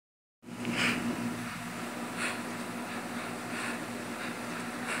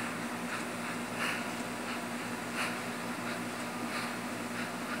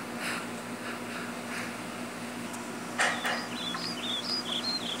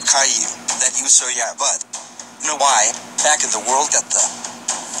Caillou, that you so yeah but. Know why? Back in the world got the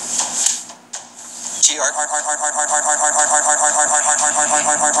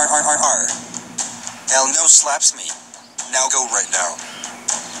L no slaps me. Now go right now.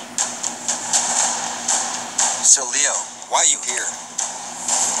 So Leo, why you here?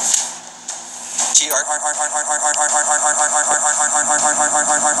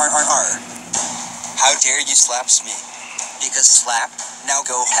 How dare you slaps me? Because slap, now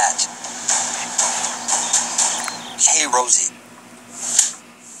go ahead. Hey Rosie.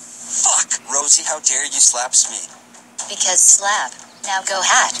 Fuck! Rosie, how dare you slaps me? Because slap, now go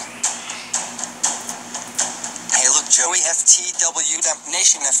hat. Hey look Joey FTW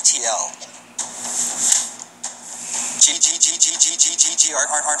Nation FTL.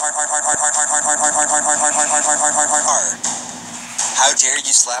 How dare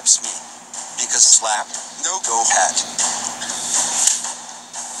you slaps me? Because slap, no go ahead.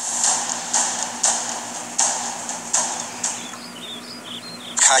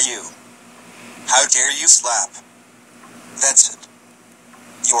 Caillou. How dare you slap? That's it.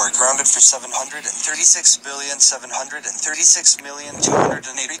 You are grounded for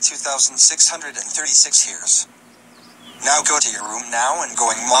 736,736,282,636 years. Now go to your room now and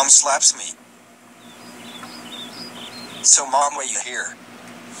going mom slaps me. So mom, why you here?